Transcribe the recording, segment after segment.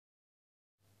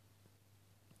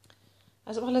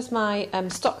as well as my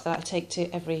stock that I take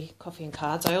to every coffee and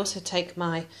cards, I also take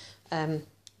my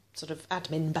sort of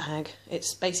admin bag.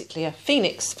 It's basically a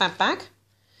Phoenix fab bag,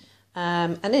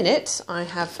 and in it I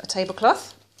have a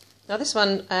tablecloth. Now this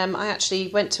one, I actually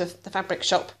went to the fabric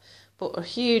shop, bought a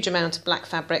huge amount of black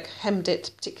fabric, hemmed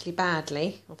it particularly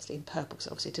badly, obviously in purple because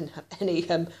obviously it didn't have any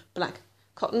black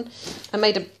cotton, and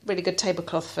made a really good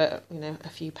tablecloth for, you know, a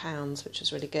few pounds, which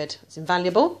was really good. It's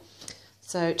invaluable,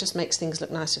 so it just makes things look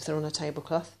nice if they're on a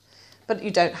tablecloth, but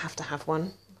you don't have to have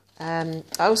one. I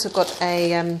also got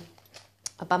a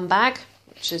bum bag,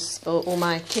 which is for all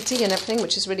my kitty and everything,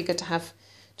 which is really good to have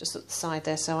just at the side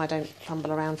there so I don't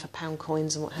fumble around for pound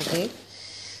coins and what have you.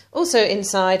 Also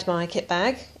inside my kit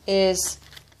bag is,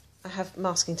 I have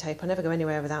masking tape. I never go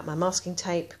anywhere without my masking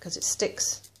tape because it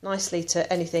sticks nicely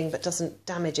to anything but doesn't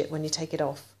damage it when you take it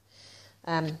off.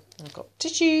 I've got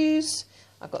tissues,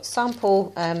 I've got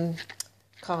sample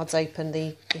cards open,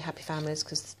 the Happy Families,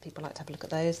 because people like to have a look at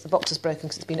those. The box is broken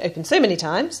because it's been opened so many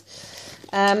times.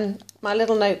 My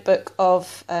little notebook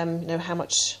of you know, how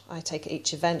much I take at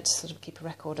each event, sort of keep a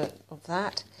record of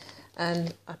that,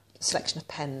 and a selection of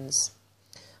pens.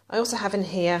 I also have in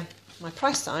here my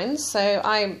price signs. So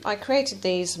I created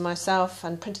these myself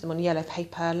and printed them on yellow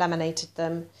paper, laminated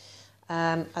them.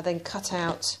 I then cut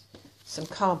out some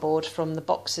cardboard from the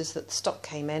boxes that the stock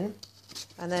came in,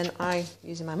 and then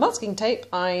using my masking tape,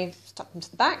 I stuck them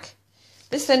to the back.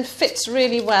 This then fits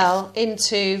really well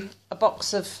into a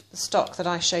box of the stock that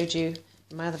I showed you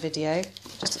in my other video,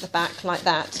 just at the back like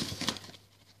that.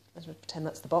 Let's pretend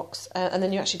that's the box, and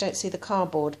then you actually don't see the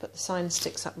cardboard, but the sign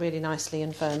sticks up really nicely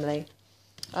and firmly.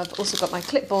 I've also got my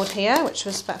clipboard here, which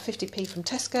was about 50p from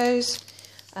Tesco's,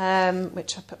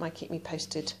 which I put my Keep Me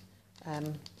Posted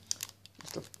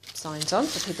little signs on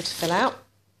for people to fill out,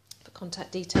 for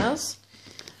contact details.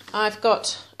 I've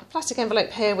got a plastic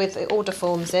envelope here with the order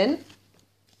forms in,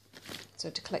 so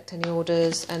to collect any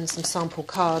orders, and some sample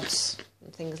cards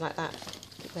and things like that.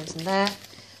 Put those in there.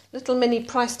 Little mini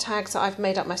price tags that I've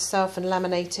made up myself and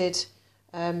laminated,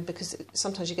 because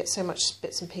sometimes you get so much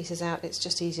bits and pieces out, it's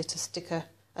just easier to stick a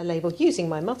label using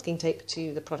my masking tape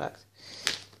to the product.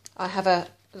 I have a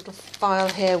little file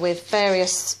here with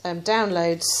various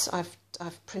downloads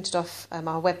I've printed off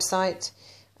our website,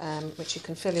 which you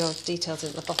can fill your details in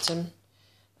at the bottom.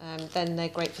 Then they're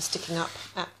great for sticking up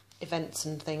at events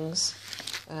and things.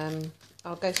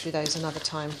 I'll go through those another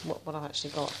time, what I've actually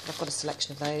got. I've got a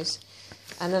selection of those.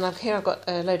 And then here I've got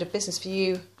a load of Business for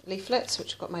You leaflets,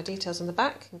 which have got my details on the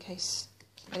back, in case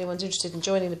anyone's interested in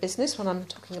joining the business when I'm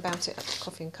talking about it at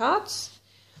Coffee and Cards.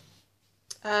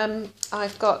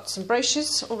 I've got some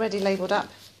brochures already labelled up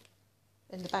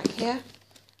in the back here.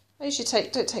 I usually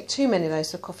don't take too many of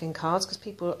those for Coffee and Cards because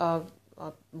people are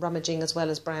rummaging as well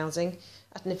as browsing.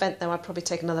 At an event though, I'd probably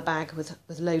take another bag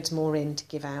with loads more in to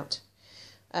give out.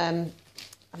 And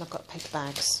I've got paper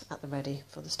bags at the ready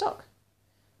for the stock.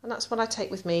 And that's what I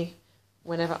take with me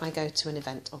whenever I go to an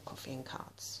event or Coffee and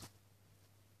Cards.